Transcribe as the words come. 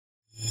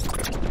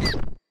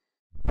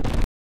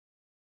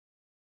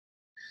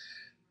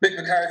Mick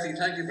McCarthy,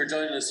 thank you for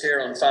joining us here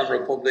on Fan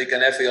Republic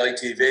and FAI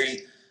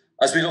TV.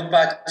 As we look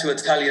back to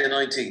Italia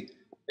 90,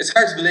 it's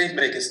hard to believe,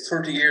 Mick, it's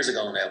 30 years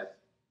ago now.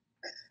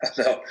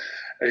 No,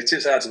 it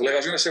is hard to believe. I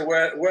was going to say,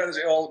 where has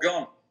it all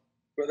gone?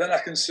 But then I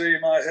can see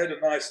my head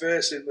and my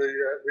face in the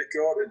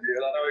recording here.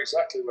 I know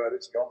exactly where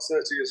it's gone.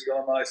 30 years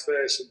ago, my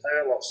face and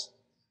hair loss.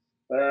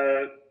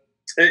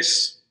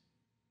 It's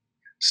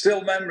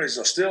still memories,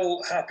 or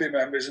still happy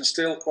memories, and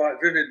still quite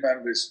vivid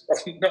memories.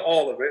 Not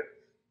all of it,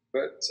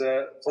 but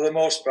for the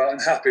most part,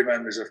 and happy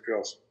memories, of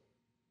course.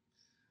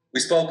 We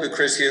spoke with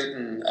Chris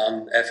Houghton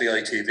on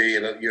FAI TV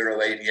about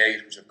Euro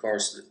 88, which of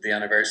course is the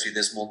anniversary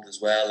this month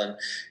as well. And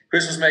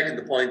Chris was making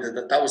the point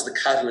that was the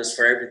catalyst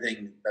for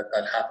everything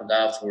that happened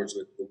afterwards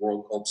with the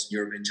World Cups and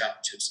European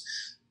Championships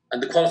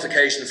and the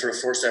qualification for a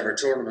first ever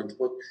tournament.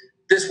 But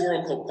this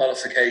World Cup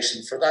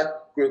qualification for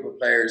that group of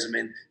players, I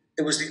mean,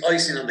 it was the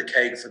icing on the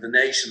cake for the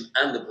nation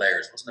and the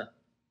players, wasn't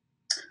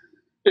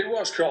it? It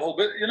was, Carl,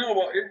 but you know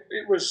what?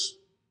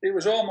 It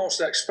was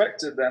almost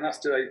expected then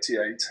after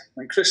 88.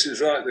 And Chris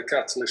is right, the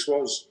catalyst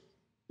was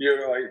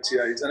Euro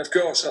 88. And of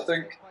course, I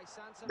think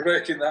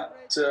breaking that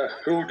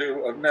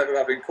hoodoo of never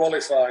having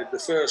qualified, the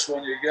first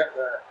one you get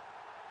there,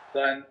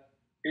 then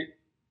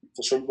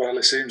for some while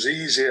it seems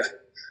easier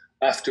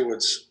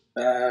afterwards.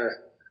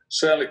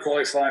 Certainly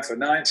qualifying for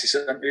 90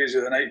 seemed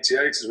easier than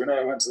 88, as we know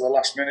it went to the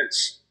last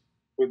minutes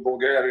with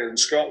Bulgaria and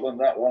Scotland,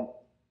 that one.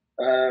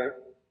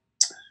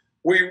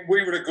 We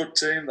were a good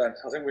team then.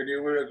 I think we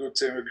knew we were a good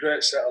team, a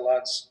great set of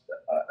lads.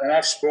 And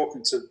I spoke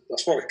with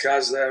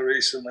Kaz there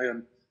recently,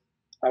 and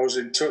I was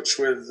in touch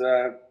with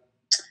a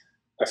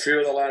few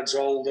of the lads,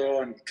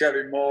 Aldo and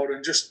Kevin Moore,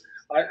 and just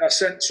I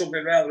sent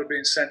something around that had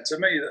been sent to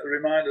me that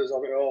reminded us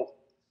of it all.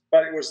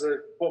 But it was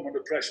the Put 'em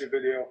Under Pressure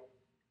video,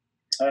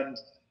 and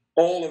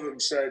all of them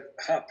said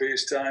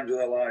happiest times of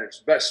their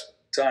lives, best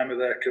time of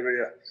their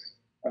career,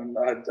 and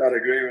I'd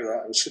agree with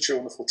that. It was such a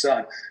wonderful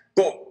time.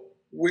 But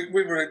we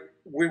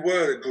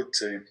were a good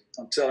team.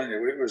 I'm telling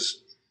you,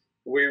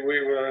 we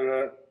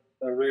were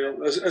a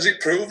real, as it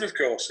proved, of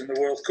course, in the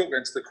World Cup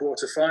into the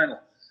quarter final.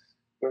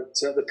 But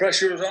the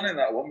pressure was on in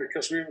that one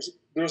because there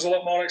was a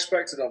lot more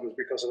expected of us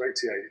because of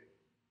 88.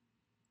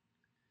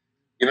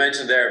 You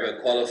mentioned there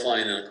about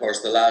qualifying, and of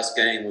course the last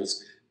game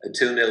was a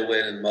 2-0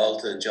 win in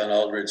Malta, and John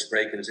Aldridge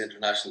breaking his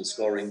international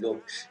scoring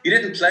dub. You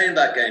didn't play in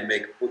that game,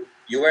 Mick, but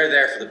you were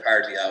there for the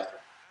party after.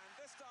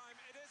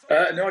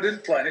 No, I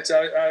didn't play in it.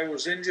 I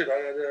was injured. I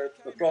had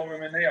a problem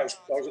with my knee. I was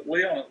at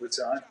Lyon at the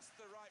time,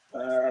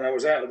 and I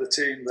was out of the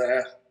team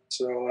there.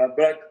 So,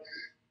 but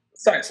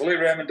thankfully,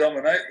 Raymond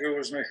Dominic, who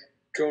was my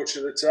coach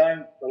at the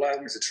time,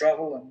 allowed me to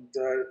travel, and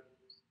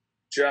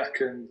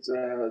Jack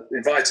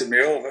invited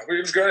me over.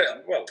 It was great.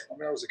 Well, I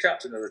mean, I was the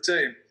captain of the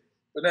team,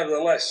 but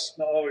nevertheless,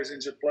 not always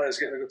injured players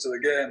getting to go to the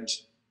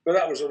games. But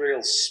that was a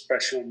real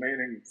special,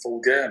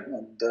 meaningful game,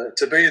 and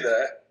to be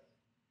there.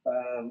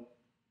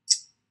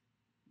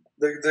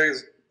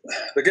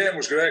 The game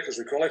was great because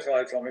we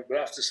qualified from it, but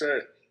I have to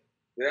say,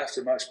 the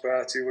after-match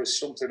party was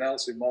something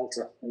else in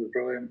Malta. It was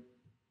brilliant.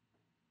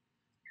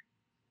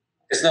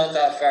 It's not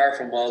that far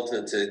from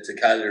Malta to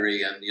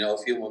Cagliari, and you know,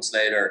 a few months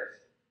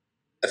later,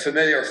 a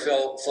familiar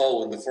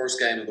foe in the first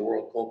game of the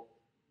World Cup,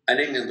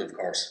 and England, of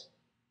course.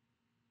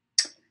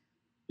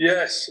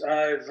 Yes,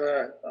 I've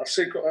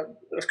seen.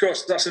 Of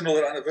course, that's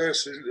another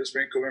anniversary that's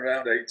been coming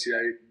around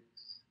 88.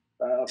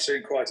 I've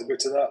seen quite a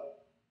bit of that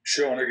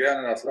shown again,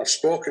 and I've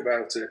spoke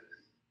about it.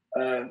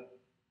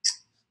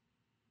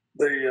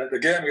 The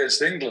game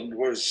against England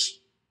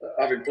was,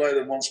 having played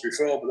them once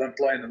before, but then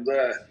playing them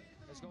there.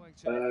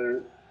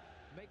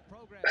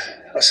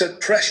 I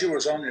said pressure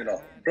was on, you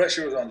know.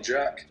 Pressure was on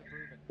Jack.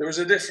 There was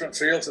a different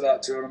feel to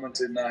that tournament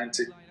in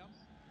 90.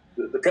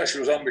 The pressure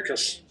was on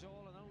because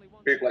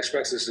people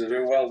expected us to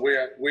do well.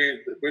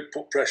 We'd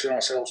put pressure on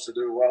ourselves to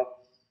do well.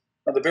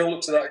 And the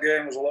build-up to that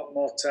game was a lot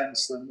more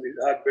tense than it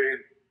had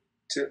been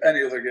to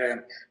any other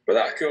game. But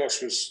that, of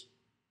course, was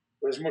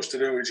as much to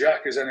do with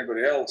Jack as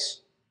anybody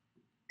else.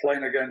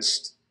 Playing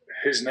against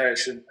his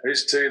nation,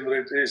 his team,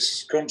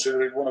 his country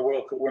that had won a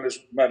World Cup winners'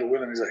 medal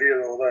with him. He's a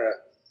hero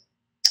there.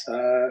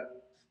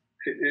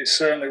 It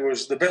certainly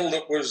was. The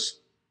build-up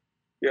was,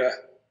 a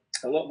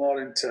lot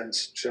more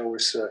intense, shall we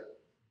say.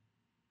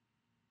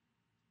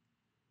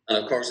 And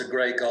of course, a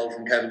great goal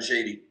from Kevin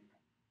Sheedy.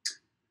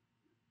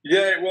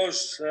 Yeah, it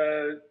was.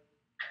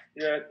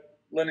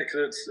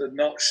 Lineker had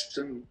notched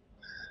and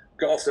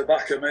got off the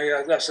back of me.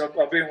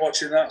 I've been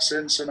watching that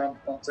since, and I'm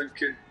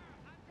thinking,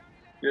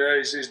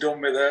 he's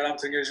done me there. I'm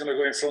thinking he's going to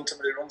go in front of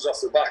me. He runs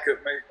off the back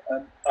of me,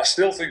 and I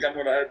still think I'm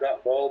going to head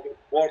that ball. But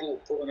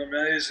Waddle put an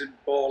amazing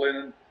ball in,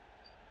 and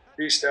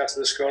he started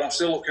the score. I'm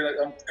still looking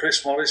at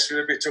Chris Morris,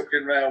 who'd be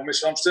tucking round me.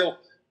 So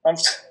I'm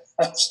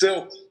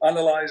still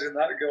analysing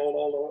that goal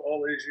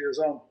all these years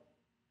on.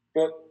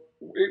 But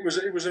it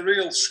was a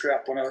real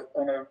scrap on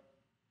a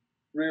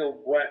real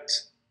wet,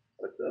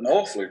 an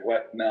awfully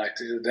wet night.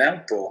 It was a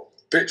downpour.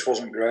 Pitch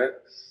wasn't great,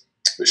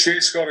 but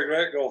she'd scored a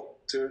great goal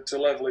to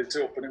level it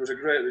up, and it was a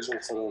great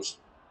result for us.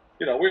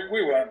 You know,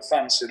 we weren't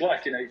fancied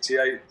like in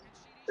 '88.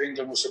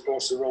 England was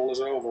supposed to roll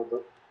us over,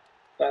 but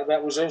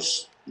that was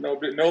us.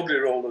 Nobody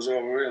rolled us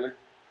over, really.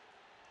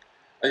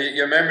 And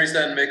your memories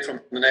then, Mick, from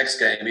the next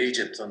game,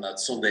 Egypt, on that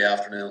Sunday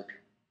afternoon?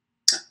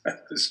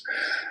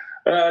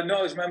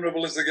 Not as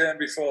memorable as the game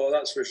before,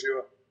 that's for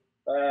sure.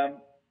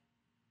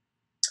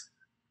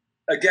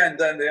 Again,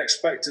 then the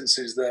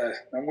expectancy's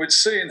there, and we'd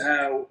seen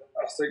how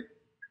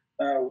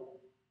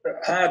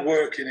hard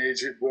work in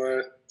Egypt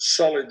were,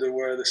 solid they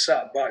were. They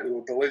sat back, they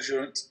were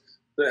belligerent.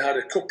 They had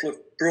a couple of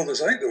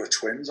brothers, I think they were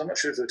twins, I'm not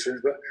sure if they're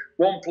twins, but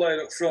one played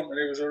up front and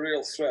he was a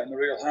real threat and a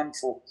real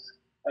handful.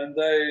 And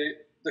they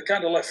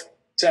kind of left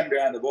 10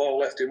 behind the ball,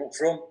 left him up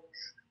front.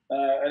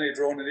 And he'd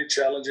run and he'd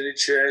challenge and he'd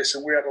chase,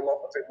 and we had a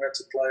lot of it. We had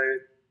to play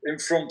in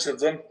front of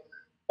them.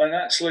 And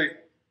actually,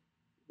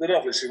 they'd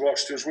obviously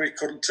watched us. We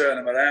couldn't turn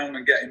them around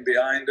and get in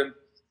behind them.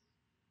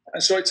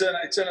 And so it turned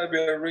out to be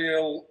a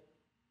real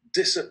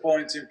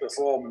disappointing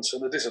performance,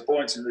 and a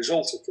disappointing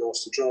result, of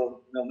course, to draw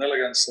 0-0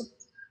 against them.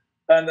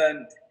 And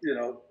then,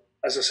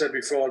 as I said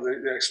before,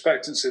 the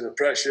expectancy, the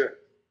pressure,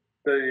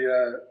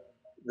 the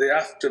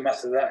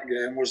aftermath of that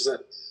game was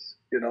that,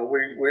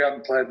 we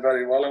hadn't played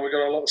very well and we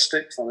got a lot of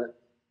stick for it.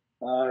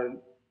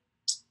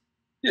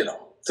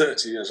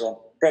 30 years on,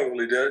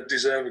 probably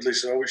deservedly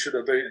so. We should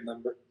have beaten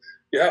them, but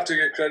you have to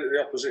give credit to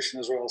the opposition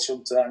as well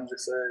sometimes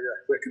if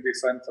they can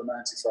defend for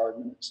 95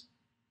 minutes.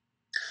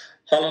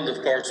 Holland,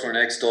 of course, were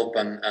next up,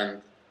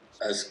 and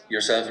as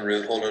yourself and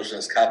Ruud Gullit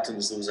as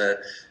captains, there was a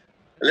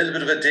little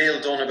bit of a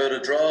deal done about a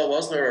draw,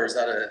 was there, or is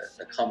that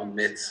a common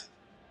myth?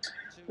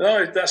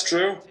 No, that's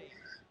true.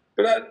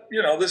 But,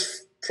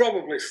 there's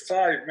probably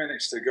 5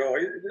 minutes to go.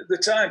 The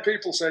time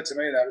people said to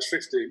me that it was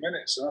 15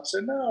 minutes, and I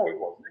said, no, it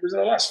wasn't. It was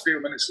the last few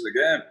minutes of the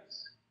game,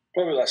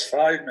 probably the last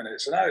 5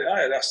 minutes. And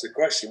I had asked the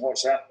question,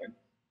 what's happening?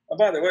 And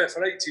by the way,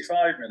 for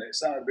 85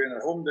 minutes, that had been a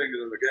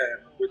humdinger of the game.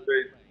 We'd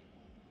been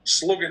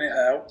slugging it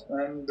out,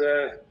 and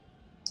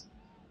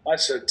I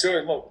said to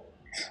him, look,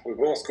 we're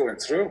both going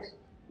through.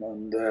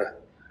 And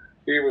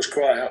he was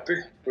quite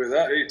happy with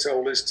that. He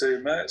told his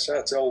teammates,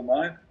 I told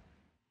mine.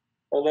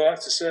 Although I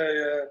have to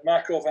say,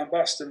 Marco van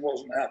Basten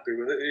wasn't happy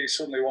with it. He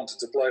suddenly wanted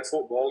to play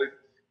football.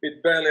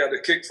 He'd barely had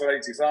a kick for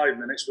 85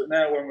 minutes, but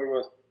now when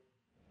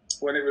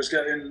it was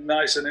getting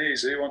nice and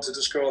easy, he wanted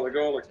to score the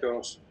goal, of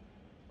course.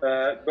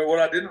 But what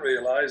I didn't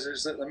realise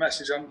is that the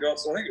message hadn't got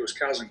through. I think it was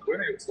Kaz and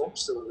Quinney up front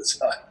still at the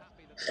time.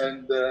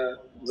 And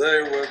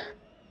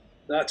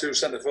our two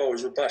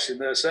centre-forwards were bashing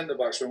their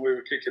centre-backs when we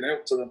were kicking it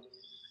up to them.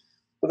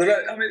 But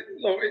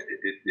look,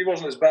 it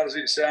wasn't as bad as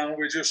it sounded.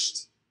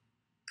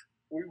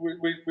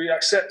 We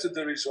accepted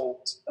the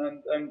result,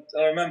 and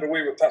I remember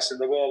we were passing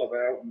the ball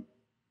about, and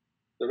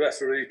the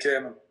referee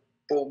came and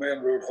pulled me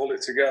and Ruud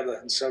Gullit together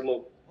and said,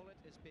 "Look,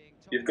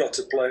 you've got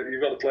to play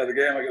the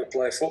game. I've got to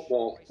play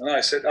football." And I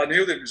said, I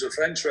knew there was a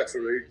French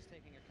referee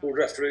who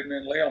refereed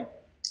in Lyon,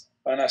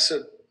 and I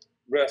said,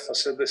 "Ref,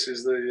 this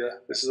is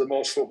the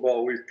most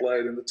football we've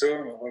played in the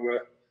tournament. We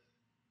were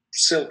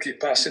silky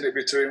passing it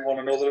between one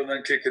another and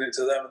then kicking it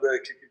to them, and they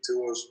kick it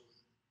to us."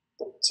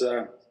 But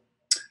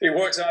it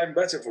worked out even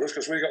better for us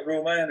because we got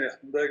Romania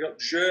and they got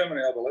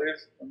Germany, I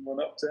believe, and we're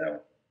knocked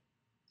out.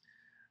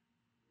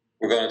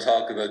 We're going to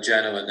talk about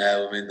Genoa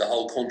now. I mean, the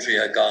whole country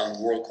had gone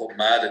World Cup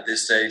mad at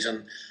this stage,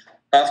 and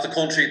half the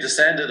country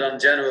descended on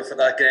Genoa for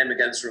that game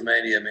against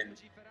Romania. I mean,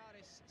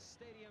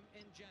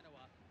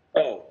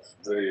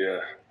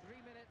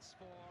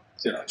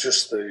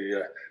 just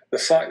the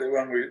fact that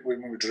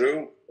when we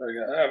drew,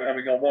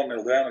 having gone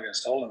 1-0 down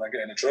against Holland and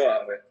getting a draw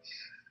out of it,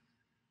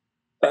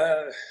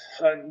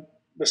 and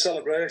the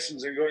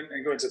celebrations and going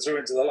through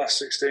into the last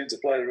 16 to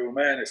play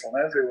Romania from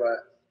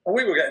everywhere. And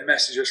we were getting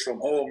messages from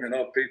home,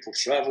 people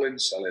travelling,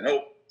 selling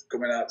up,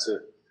 coming out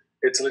to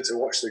Italy to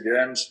watch the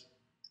games.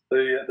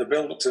 The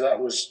build-up to that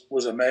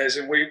was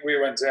amazing. We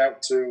went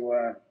out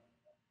to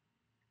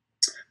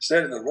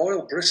stayed in the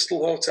Royal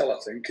Bristol Hotel, I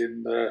think,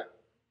 in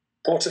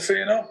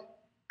Portofino.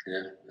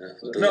 Yeah.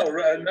 No,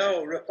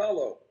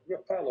 Rapallo we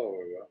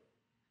were.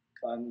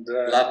 And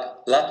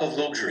lap of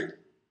luxury.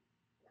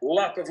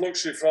 Lap of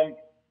luxury from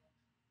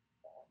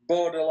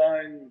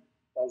borderline.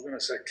 I was going to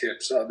say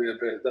Kips. That'd be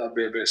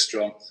a bit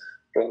strong,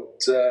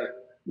 but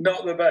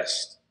not the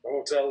best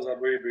hotels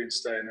that we've been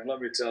staying in. Let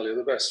me tell you,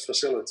 the best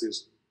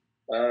facilities.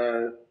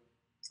 And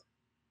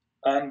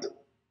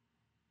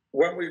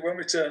when we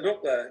turned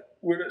up there,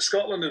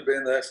 Scotland had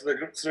been there for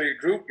the 3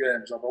 group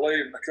games, I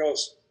believe. And of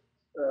course,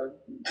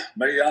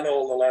 me and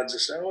all the lads are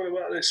saying, "What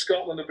about this?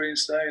 Scotland have been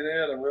staying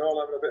here," and we're all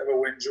having a bit of a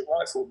whinge at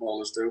like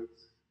footballers do.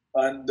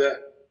 And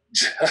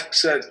Jack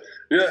said,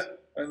 "Yeah,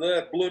 and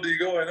they're bloody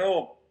going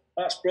home.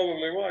 That's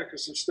probably why,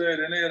 because they've stayed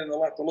in here in the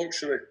lap of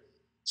luxury."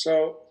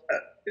 So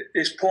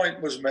his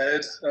point was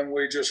made, and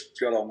we just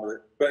got on with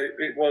it. But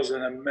it was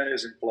an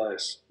amazing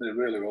place. It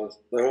really was.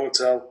 The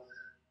hotel,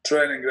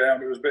 training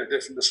ground, it was a bit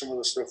different to some of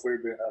the stuff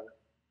we've been having.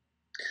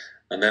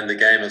 And then the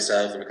game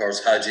itself, and of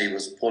course Hadji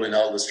was pulling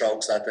all the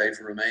strokes that day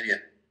for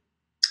Romania.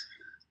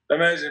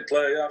 Amazing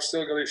play. I've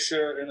still got his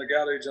shirt in the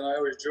garage, and I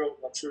always joke,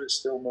 I'm sure it's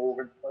still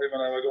moving. Even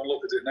though I go and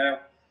look at it now.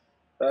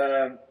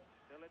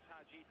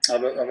 I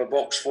have a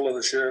box full of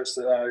the shirts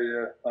that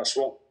I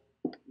swapped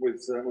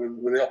with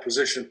the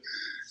opposition.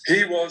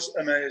 He was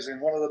amazing.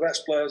 One of the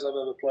best players I've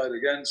ever played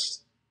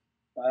against.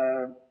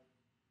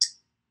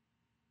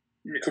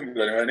 You couldn't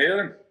go anywhere near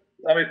him.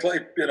 I mean,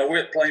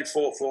 we're playing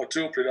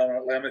 4-4-2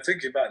 predominantly. I mean,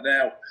 thinking back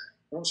now, I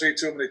don't see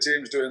too many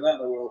teams doing that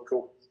in the World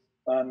Cup.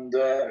 And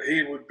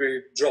he would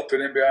be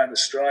dropping in behind the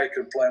strike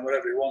and playing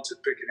whatever he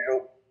wanted, picking it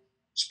up,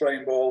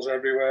 spraying balls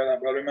everywhere. I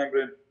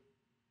remember him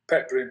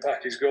peppering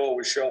Packy's goal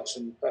with shots,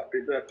 and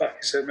Packy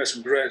made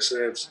some great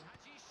saves.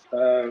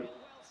 But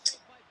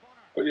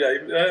yeah,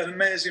 an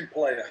amazing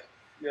player.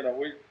 You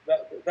know,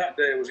 that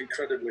day was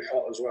incredibly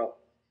hot as well.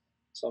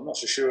 So I'm not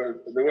so sure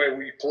the way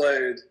we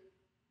played,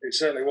 it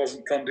certainly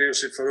wasn't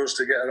conducive for us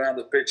to get around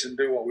the pitch and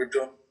do what we've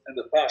done in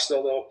the past.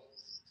 Although,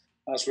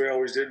 as we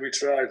always did, we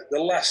tried.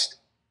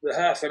 The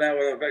half an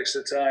hour of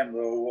extra time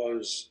though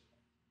was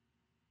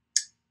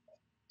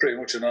pretty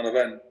much a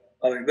non-event.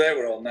 I think they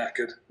were all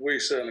knackered. We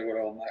certainly were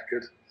all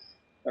knackered,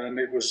 and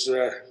it was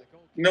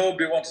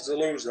nobody wanted to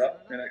lose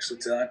that in extra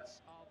time.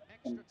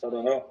 And I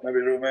don't know, maybe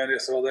Romania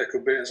thought they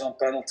could beat us on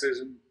penalties,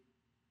 and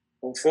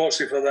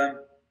unfortunately for them,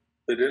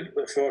 they didn't.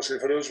 But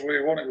fortunately for us, we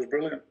won. It was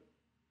brilliant.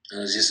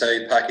 And as you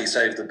say, Packy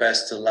saved the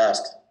best till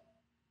last.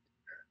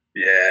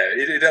 Yeah,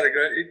 he had a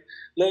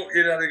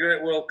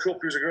great World Cup.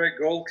 He was a great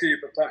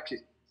goalkeeper, Packy.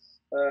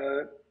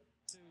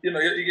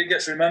 He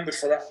gets remembered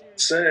for that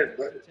save,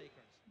 but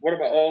what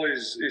about all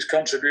his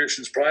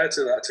contributions prior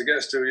to that to get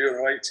us to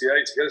Euro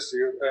 88, to get us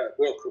to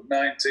World Cup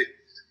 90,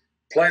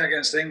 playing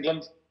against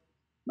England,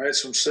 made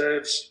some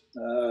saves,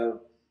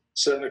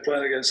 certainly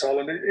playing against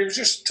Holland. He was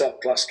just a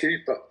top-class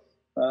keeper,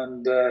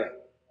 and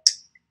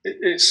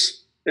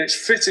it's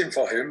fitting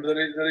for him that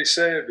he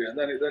saved it, and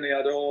then he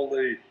had all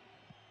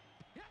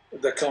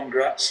the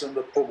congrats and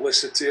the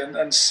publicity,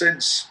 and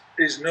since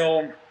he's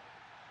known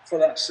for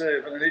that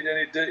save, and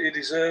he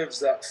deserves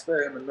that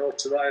fame and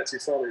notoriety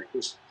for it,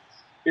 because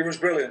he was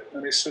brilliant,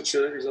 and he's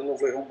a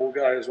lovely, humble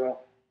guy as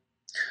well.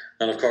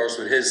 And of course,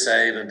 with his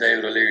save and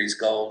David O'Leary's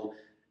goal,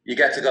 you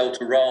get to go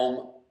to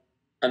Rome,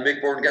 and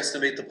Mick Byrne gets to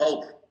meet the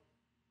Pope.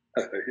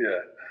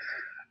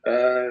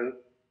 Yeah.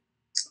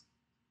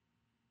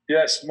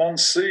 Yes,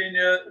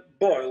 Monsignor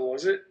Boyle,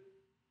 was it?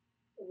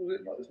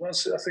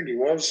 I think he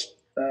was.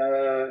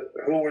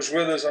 Who was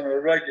with us on a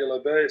regular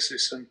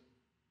basis, and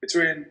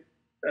between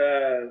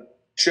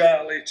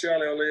Charlie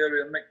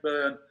O'Leary and Mick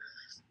Byrne,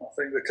 I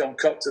think they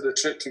concocted a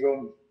trip to go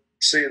and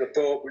see the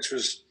Pope, which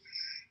was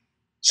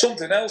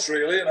something else,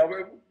 really.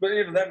 But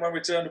even then, when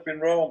we turned up in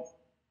Rome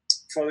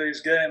for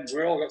these games,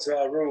 we all got to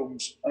our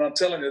rooms, and I'm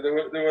telling you,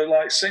 there were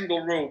like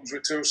single rooms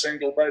with 2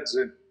 single beds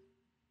in.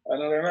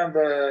 And I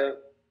remember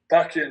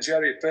Packy and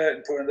Jerry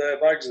Payton putting their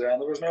bags down.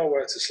 There was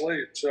nowhere to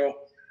sleep,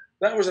 so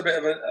that was a bit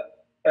of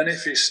an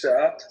iffy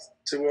start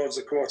towards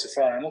the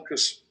quarter-final,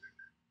 because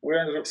we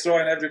ended up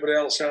throwing everybody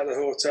else out of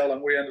the hotel,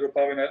 and we ended up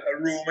having a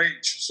room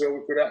each, so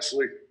we could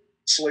actually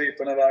sleep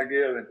and have our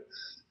gear in.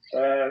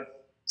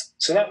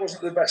 So that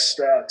wasn't the best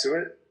start to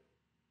it.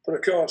 But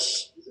of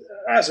course,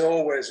 as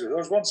always with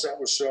us, once that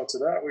was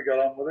sorted out, we got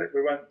on with it.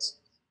 We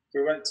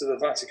went to the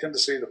Vatican to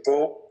see the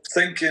Pope,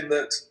 thinking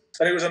that,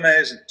 and it was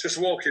amazing. Just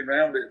walking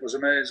around it was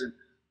amazing.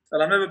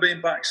 And I've never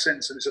been back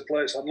since, and it's a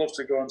place I'd love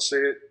to go and see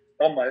it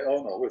on my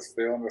own, or with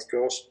Fiona, of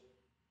course.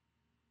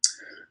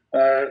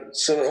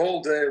 So the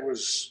whole day it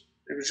was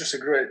just a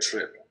great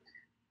trip.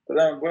 But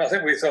then when I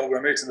think we thought we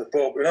were meeting the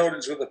Pope, in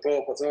audience with the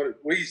Pope,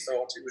 we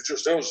thought it was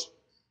just us.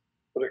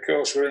 But of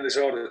course, we're in this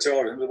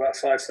auditorium with about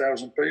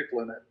 5,000 people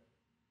in it.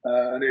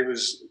 And he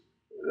was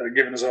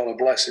giving us all a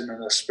blessing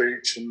and a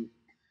speech.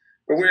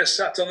 But we were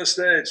sat on the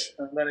stage,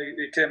 and then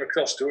he came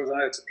across to us.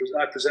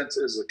 I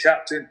presented as the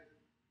captain,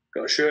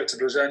 got a shirt to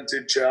present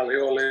him, Charlie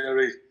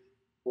O'Leary.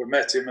 We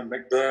met him, and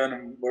Mick Byrne,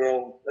 and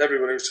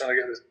everybody was trying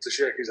to get to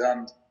shake his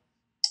hand.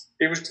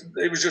 It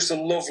was just a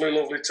lovely,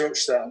 lovely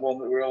touch, that, and one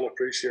that we all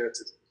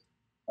appreciated.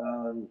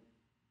 And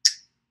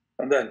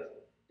then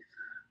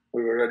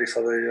we were ready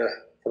for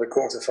the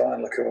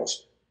quarter-final, of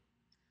course.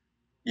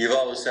 You've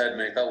always said,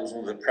 Mick, that was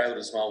one of the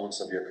proudest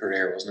moments of your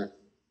career, wasn't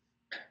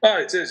it? Oh,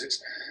 it is.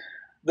 It's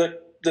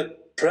the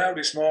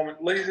proudest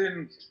moment,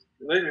 leading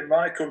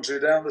my country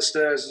down the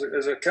stairs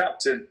as a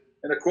captain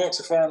in a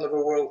quarter-final of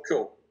a World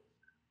Cup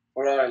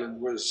for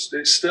Ireland.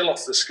 It's still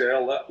off the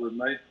scale, that, with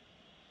me.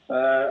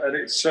 And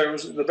it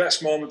was the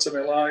best moment of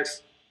my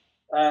life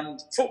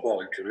and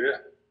footballing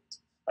career.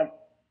 And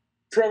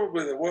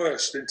probably the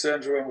worst in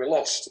terms of when we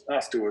lost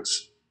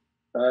afterwards,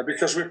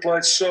 because we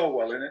played so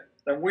well in it,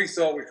 and we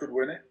thought we could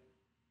win it.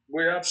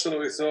 We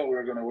absolutely thought we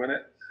were going to win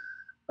it.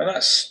 And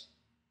that's...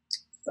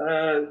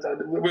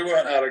 we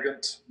weren't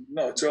arrogant,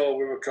 not at all.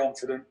 We were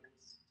confident.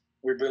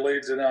 We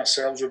believed in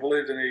ourselves. We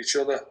believed in each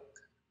other.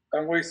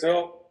 And we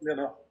thought,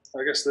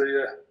 I guess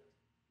the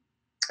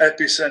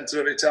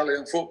epicenter of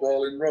Italian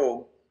football in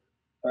Rome,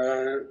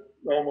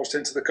 almost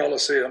into the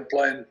Colosseum,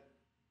 playing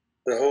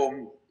the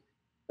home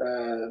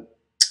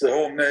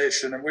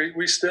nation, and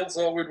we still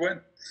thought we'd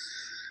win.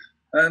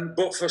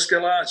 But for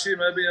Schillaci,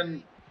 maybe,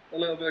 and a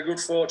little bit of good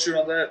fortune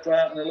on their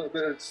part, and a little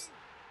bit of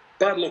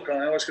bad luck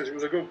on ours, because it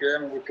was a good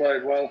game and we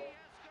played well.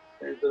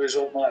 the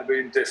result might have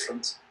been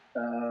different.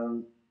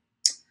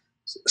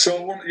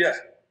 So, yeah,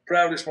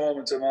 proudest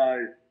moment of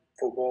my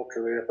football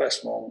career,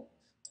 best moment.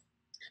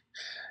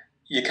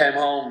 You came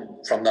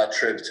home from that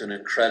trip to an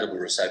incredible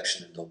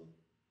reception in Dublin.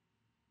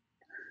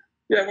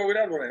 Yeah, well, we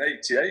had one in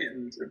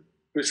 '88,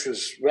 which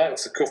was right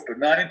off the cuff, but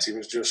 '90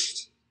 was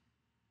just,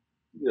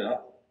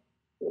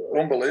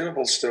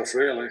 unbelievable stuff,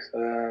 really.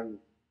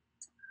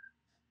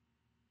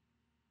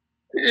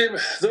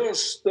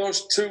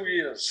 Those 2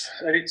 years,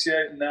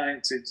 '88 and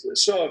 '90,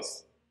 sort of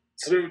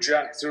through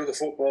Jack, through the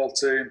football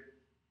team,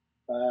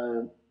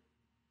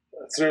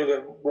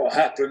 through what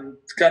happened,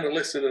 kind of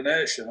lifted a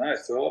nation, I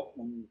thought,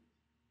 and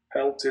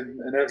helped in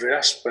every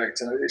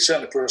aspect. And it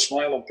certainly put a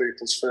smile on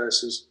people's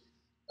faces.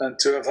 And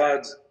to have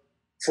had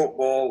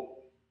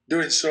football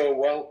doing so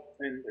well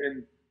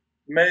in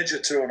major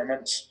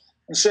tournaments,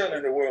 and certainly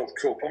in the World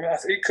Cup, I mean,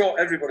 it caught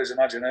everybody's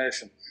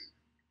imagination.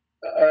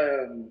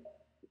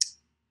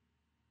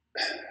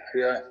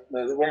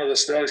 One of the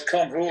stories,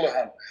 Con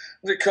Houlihan.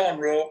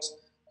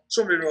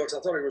 Somebody wrote, I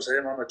thought it was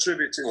him, I'm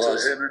attributing to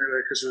him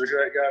anyway, because he was a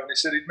great guy, and he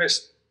said he'd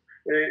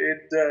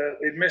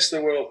missed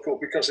the World Cup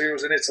because he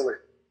was in Italy.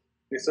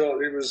 He thought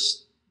there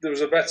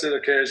was a better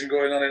occasion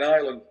going on in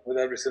Ireland with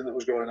everything that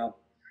was going on.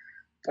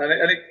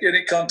 And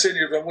it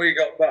continued when we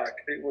got back.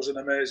 It was an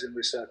amazing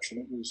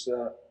reception.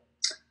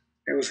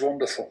 It was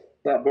wonderful,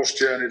 that bus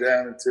journey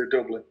down into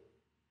Dublin.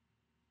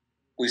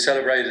 We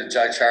celebrated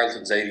Jack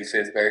Charlton's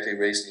 85th birthday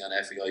recently on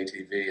FEI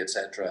TV,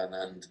 etc.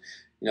 And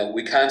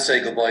we can't say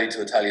goodbye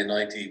to Italia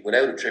 90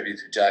 without a tribute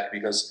to Jack,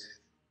 because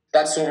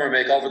that summer,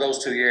 Mick, over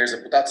those 2 years,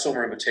 but that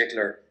summer in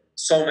particular,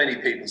 so many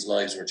people's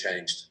lives were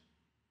changed.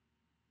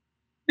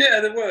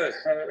 Yeah, there were.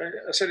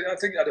 I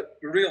think it had a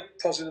real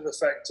positive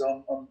effect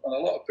on a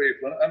lot of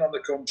people and on the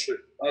country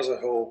as a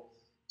whole.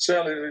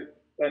 Certainly,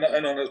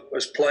 and on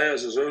as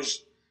players as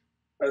us.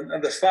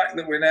 And the fact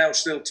that we're now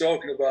still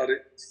talking about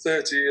it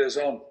 30 years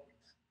on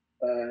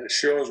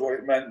shows what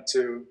it meant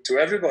to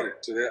everybody,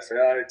 to the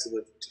FAI,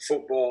 to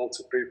football,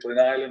 to people in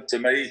Ireland, to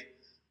me,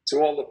 to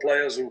all the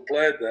players who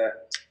played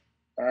there.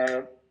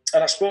 And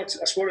I spoke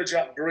to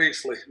Jack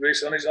briefly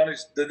recently, on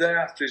the day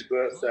after his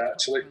birthday,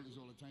 actually.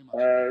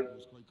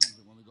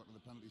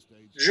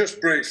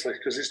 Just briefly,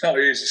 because it's not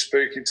easy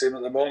speaking to him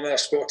at the moment. I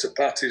spoke to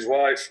Pat, his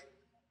wife,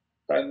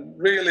 and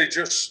really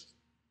just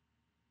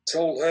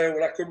told her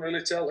what I couldn't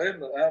really tell him,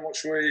 that how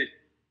much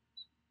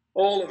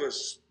all of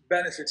us,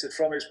 benefited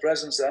from his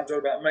presence there. I'm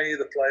talking about me,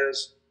 the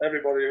players,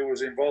 everybody who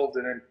was involved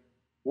in him,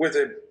 with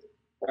him,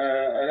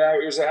 and how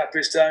it was the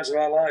happiest times of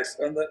our life,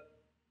 and that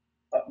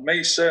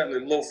me certainly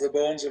loved the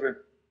bones of him.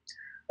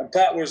 And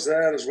Pat was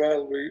there as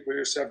well. We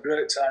used to have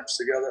great times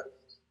together.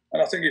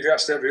 And I think if you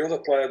asked every other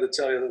player, they'd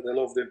tell you that they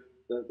loved him,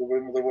 the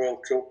win of the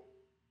World Cup,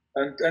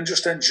 and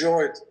just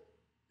enjoyed.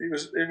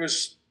 It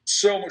was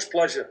so much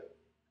pleasure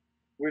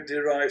we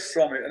derived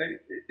from it. And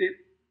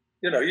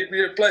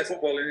you play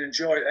football and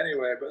enjoy it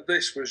anyway, but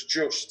this was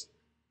just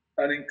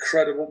an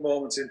incredible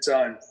moment in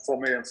time for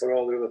me and for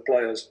all the other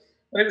players.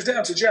 And it was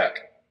down to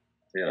Jack.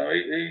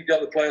 He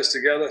got the players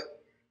together.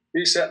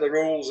 He set the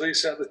rules. He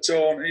set the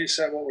tone. He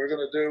said what we were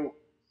going to do,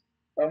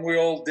 and we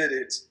all did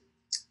it.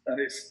 And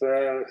as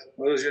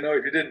you know,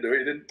 if you didn't do it,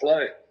 you didn't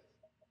play.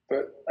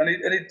 And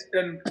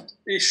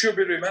he should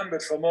be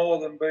remembered for more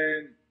than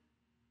being,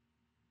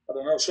 I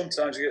don't know,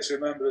 sometimes he gets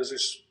remembered as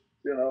this,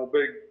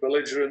 big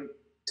belligerent,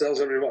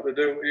 tells everybody what to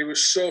do. He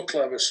was so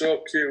clever,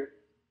 so cute,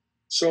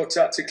 so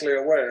tactically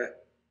aware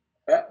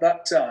at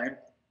that time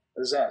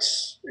as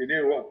us. He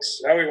knew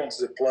how he wanted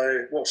to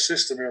play, what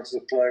system he wanted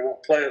to play,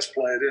 what players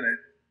played in it,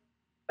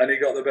 and he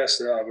got the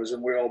best out of us,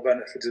 and we all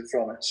benefited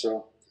from it.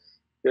 So,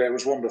 yeah, it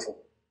was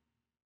wonderful.